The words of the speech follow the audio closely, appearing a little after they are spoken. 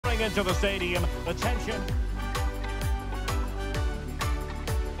coming into the stadium. The tension.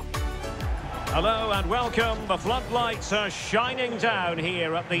 Hello and welcome. The floodlights are shining down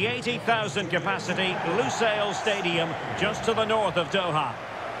here at the 80,000 capacity Lusail Stadium, just to the north of Doha.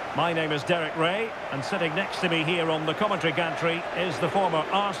 My name is Derek Ray, and sitting next to me here on the commentary gantry is the former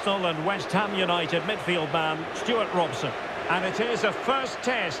Arsenal and West Ham United midfield man, Stuart Robson. And it is a first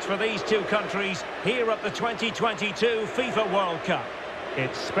test for these two countries here at the 2022 FIFA World Cup.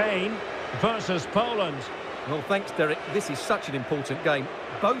 It's Spain versus Poland. Well, thanks, Derek. This is such an important game.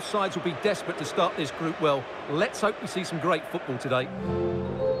 Both sides will be desperate to start this group well. Let's hope we see some great football today.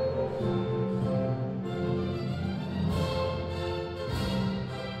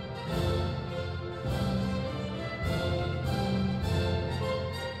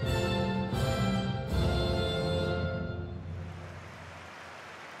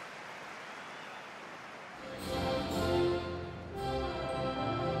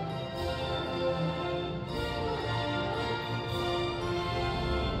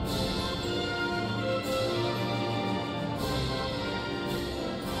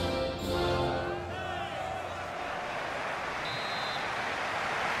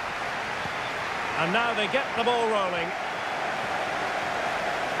 And now they get the ball rolling.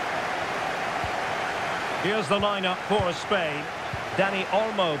 Here's the lineup for Spain. Dani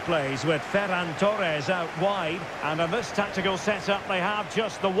Olmo plays with Ferran Torres out wide. And in this tactical setup, they have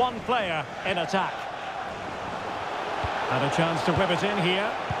just the one player in attack. And a chance to whip it in here.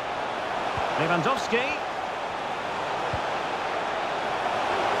 Lewandowski.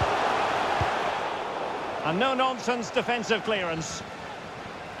 And no-nonsense defensive clearance.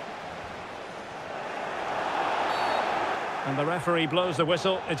 And the referee blows the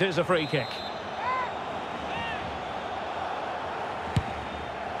whistle. It is a free kick.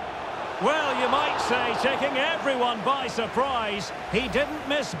 Well, you might say, taking everyone by surprise. He didn't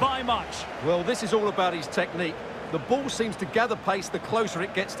miss by much. Well, this is all about his technique. The ball seems to gather pace the closer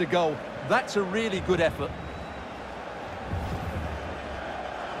it gets to goal. That's a really good effort.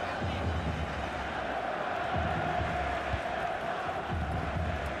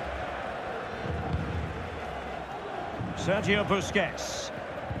 Sergio Busquets.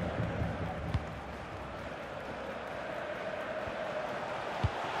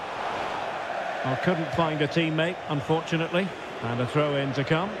 Well, couldn't find a teammate, unfortunately. And a throw-in to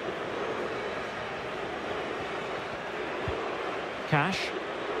come. Cash.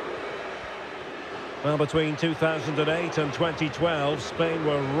 Well, between 2008 and 2012, Spain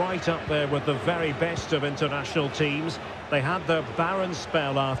were right up there with the very best of international teams. They had their barren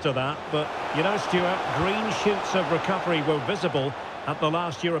spell after that, but, you know, Stuart, green shoots of recovery were visible at the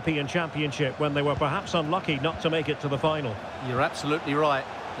last European Championship when they were perhaps unlucky not to make it to the final. You're absolutely right.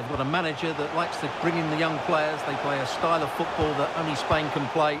 They've got a manager that likes to bring in the young players. They play a style of football that only Spain can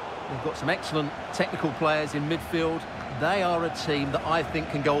play. They've got some excellent technical players in midfield. They are a team that I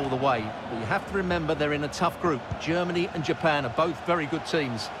think can go all the way. But you have to remember they're in a tough group. Germany and Japan are both very good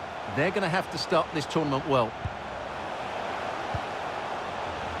teams. They're going to have to start this tournament well.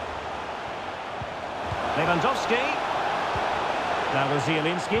 Lewandowski. Now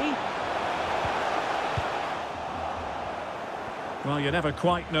Zielinski. Well, you never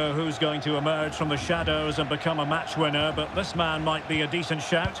quite know who's going to emerge from the shadows and become a match winner, but this man might be a decent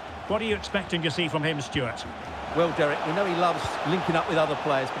shout. What are you expecting to see from him, Stuart? Well, Derek, we know he loves linking up with other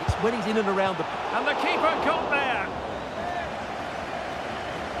players, but it's when he's in and around the... And the keeper got there!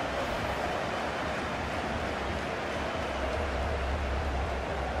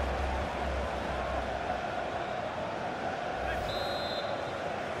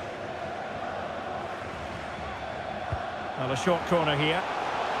 Well, a short corner here.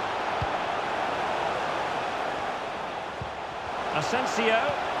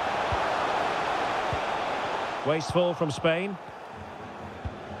 Asensio. Wasteful from Spain.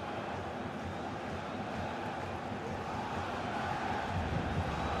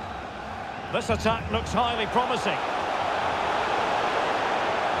 This attack looks highly promising.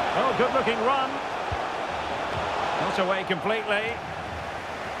 Oh, good-looking run. Not away completely.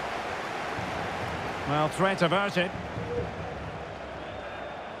 Well, threat averted.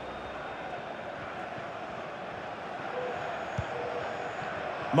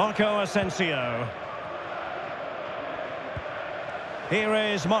 Marco Asensio. Here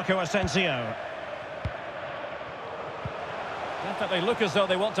is Marco Asensio. Definitely look as though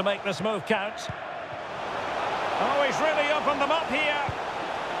they want to make this move count. Oh, he's really opened them up here.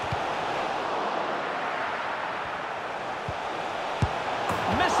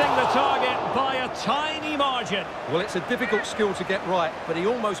 Missing the target by a tiny margin. Well, it's a difficult skill to get right, but he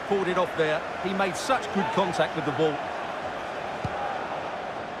almost pulled it off there. He made such good contact with the ball.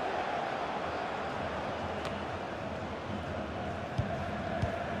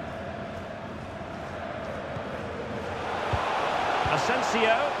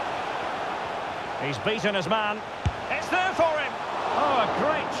 Asensio. He's beaten his man. It's there for him. Oh, a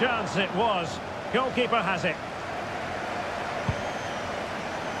great chance it was. Goalkeeper has it.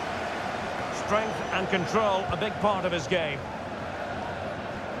 Strength and control, a big part of his game.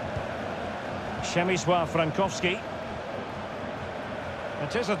 Przemysław Frankowski.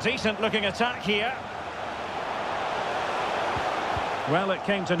 It is a decent-looking attack here. Well, it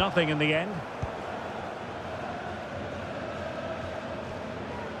came to nothing in the end.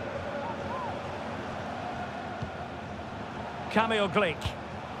 Kamil Glik.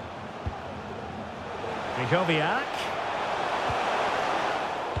 Krychowiak.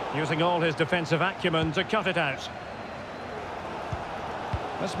 Using all his defensive acumen to cut it out.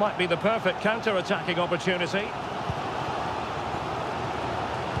 This might be the perfect counter-attacking opportunity.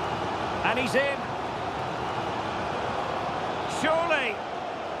 And he's in. Surely.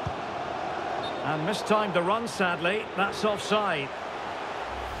 And mistimed the run, sadly. That's offside.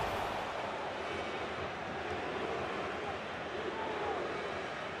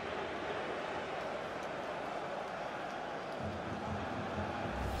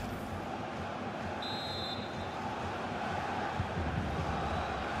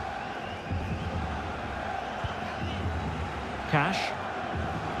 Cash.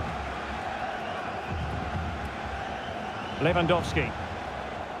 Lewandowski.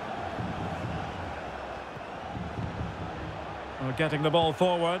 We're getting the ball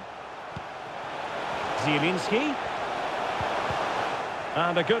forward. Zielinski.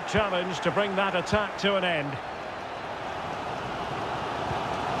 And a good challenge to bring that attack to an end.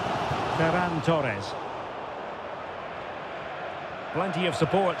 Ferran Torres. Plenty of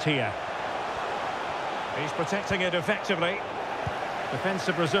support here. He's protecting it effectively.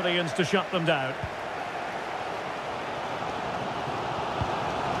 Defensive Brazilians to shut them down.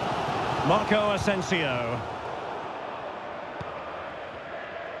 Marco Asensio.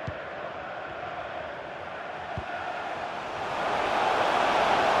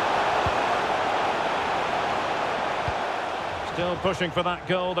 Still pushing for that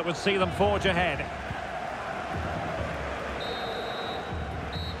goal that would see them forge ahead.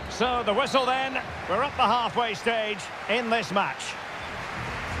 So the whistle then. We're up the halfway stage in this match.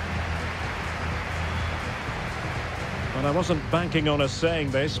 And I wasn't banking on us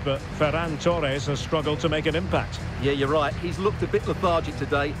saying this, but Ferran Torres has struggled to make an impact. Yeah, you're right. He's looked a bit lethargic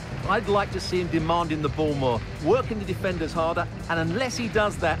today. I'd like to see him demanding the ball more, working the defenders harder, and unless he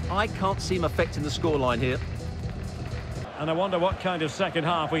does that, I can't see him affecting the scoreline here. And I wonder what kind of second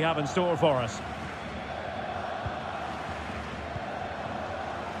half we have in store for us.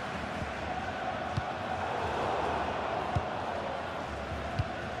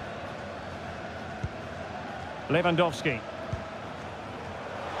 Lewandowski.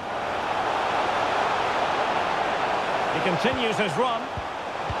 He continues his run.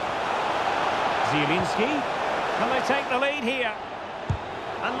 Zielinski. Can they take the lead here?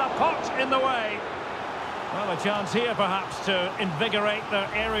 And Laporte in the way. Well, a chance here perhaps to invigorate their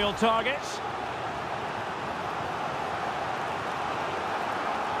aerial targets.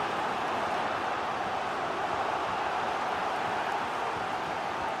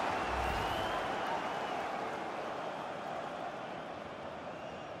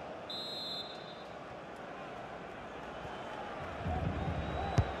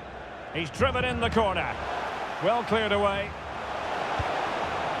 He's driven in the corner. Well cleared away.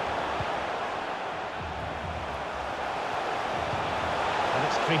 And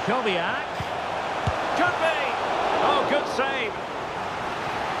it's Krychowiak. Could be! Oh, good save.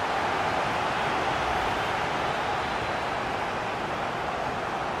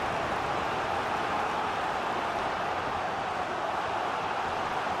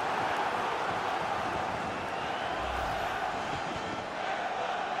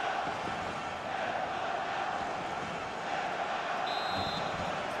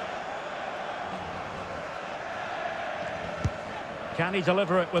 Can he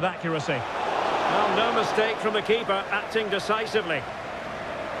deliver it with accuracy? Well, no mistake from the keeper, acting decisively.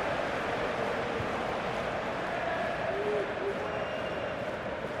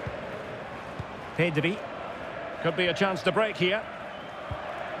 Pedri. Could be a chance to break here.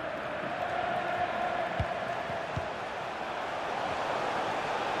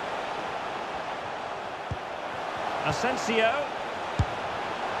 Asensio.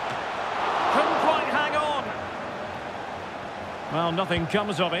 Couldn't quite hang on. Well, nothing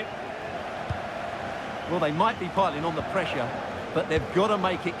comes of it. Well, they might be piling on the pressure, but they've got to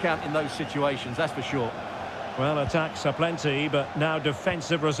make it count in those situations, that's for sure. Well, attacks are plenty, but now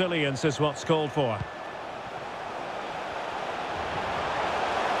defensive resilience is what's called for.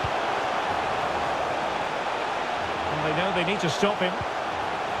 And they know Well, they need to stop him.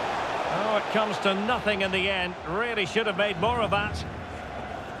 Oh, it comes to nothing in the end. Really should have made more of that.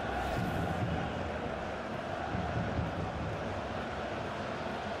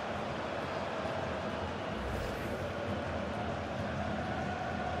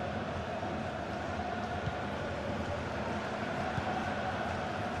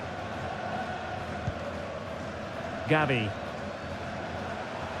 Gavi.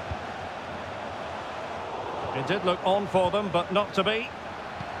 It did look on for them, but not to be.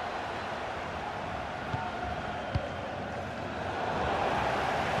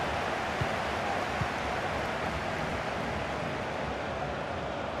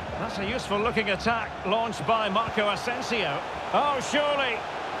 That's a useful looking attack launched by Marco Asensio. Oh, surely.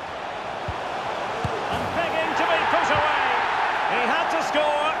 And begging to be put away. He had to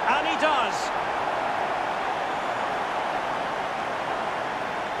score, and he does.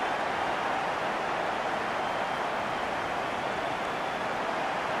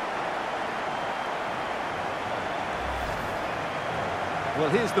 Well,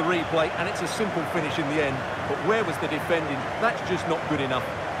 here's the replay, and it's a simple finish in the end. But where was the defending? That's just not good enough.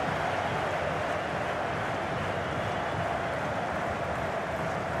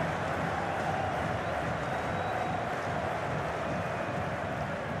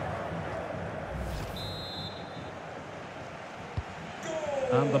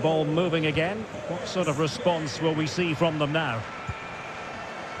 And the ball moving again. What sort of response will we see from them now?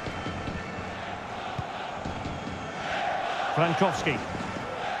 Frankowski.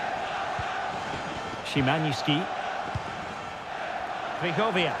 Szymański.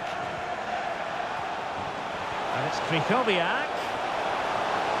 Krychowiak. And it's Krychowiak.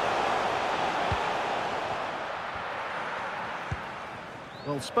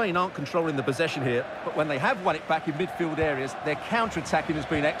 Well, Spain aren't controlling the possession here, but when they have won it back in midfield areas, their counter-attacking has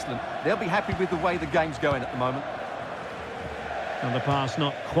been excellent. They'll be happy with the way the game's going at the moment. And the pass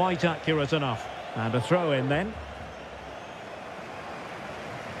not quite accurate enough. And a throw in then.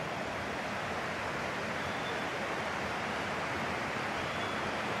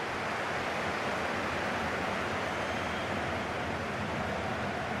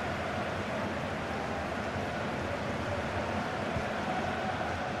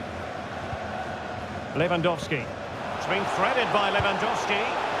 Lewandowski. It's been threaded by Lewandowski.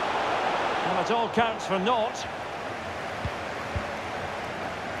 And it all counts for naught.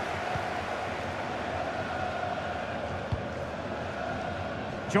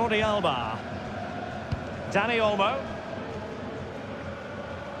 Jordi Alba. Dani Olmo.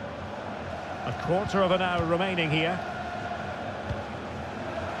 A quarter of an hour remaining here.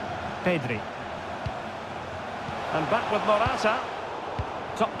 Pedri. And back with Morata.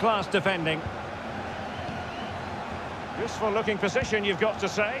 Top-class defending. Useful looking position, you've got to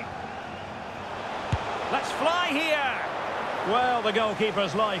say. Let's fly here! Well, the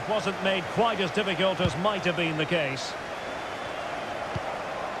goalkeeper's life wasn't made quite as difficult as might have been the case.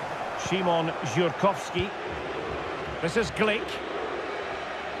 Szymon Żurkowski. This is Glick.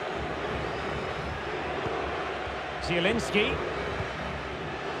 Zielinski.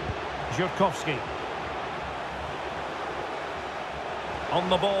 Żurkowski. On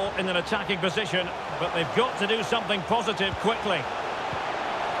the ball in an attacking position, but they've got to do something positive quickly.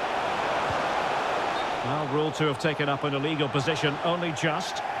 Well, ruled to have taken up an illegal position, only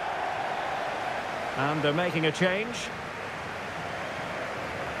just. And they're making a change.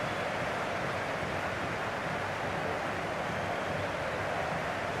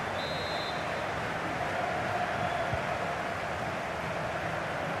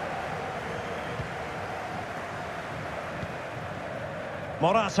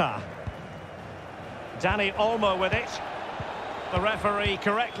 Morata. Dani Olmo with it. The referee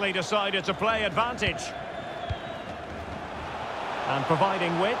correctly decided to play advantage. And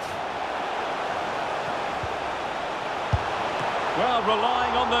providing width. Well,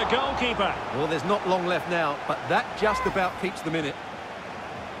 relying on the goalkeeper. Well, there's not long left now, but that just about keeps them in it.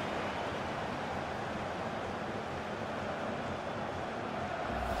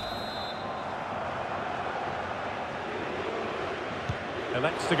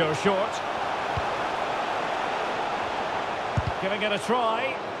 Elects to go short. Giving it a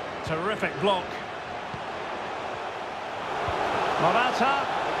try. Terrific block. Morata.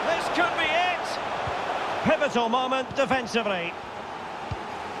 This could be it. Pivotal moment defensively.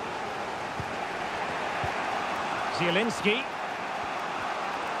 Zielinski.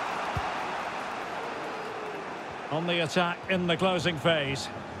 On the attack in the closing phase.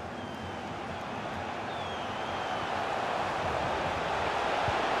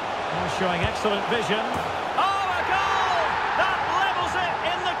 Showing excellent vision. Oh, a goal! That levels it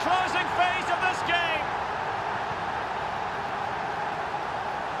in the closing phase of this game.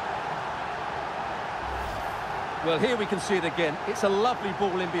 Well, here we can see it again. It's a lovely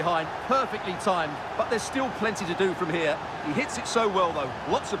ball in behind, perfectly timed, but there's still plenty to do from here. He hits it so well, though.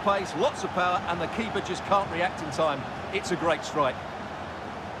 Lots of pace, lots of power, and the keeper just can't react in time. It's a great strike.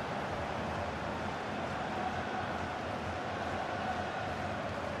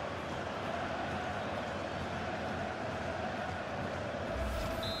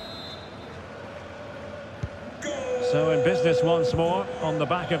 So in business once more, on the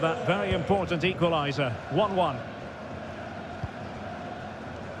back of that very important equaliser. 1-1.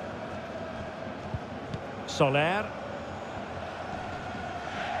 Soler.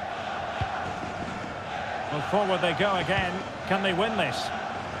 Well, forward they go again. Can they win this?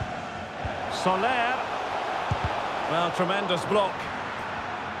 Soler. Well, tremendous block.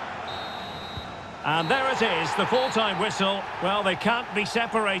 And there it is, the full-time whistle. Well, they can't be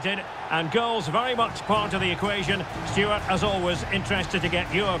separated, and goals very much part of the equation. Stuart, as always, interested to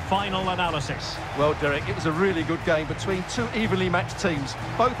get your final analysis. Well, Derek, it was a really good game between two evenly matched teams.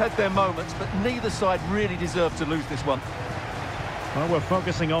 Both had their moments, but neither side really deserved to lose this one. Well, we're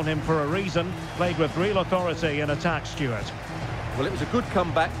focusing on him for a reason. Played with real authority in attack, Stuart. Well, it was a good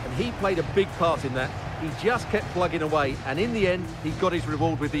comeback, and he played a big part in that. He just kept plugging away, and in the end, he got his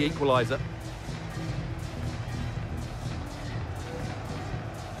reward with the equaliser.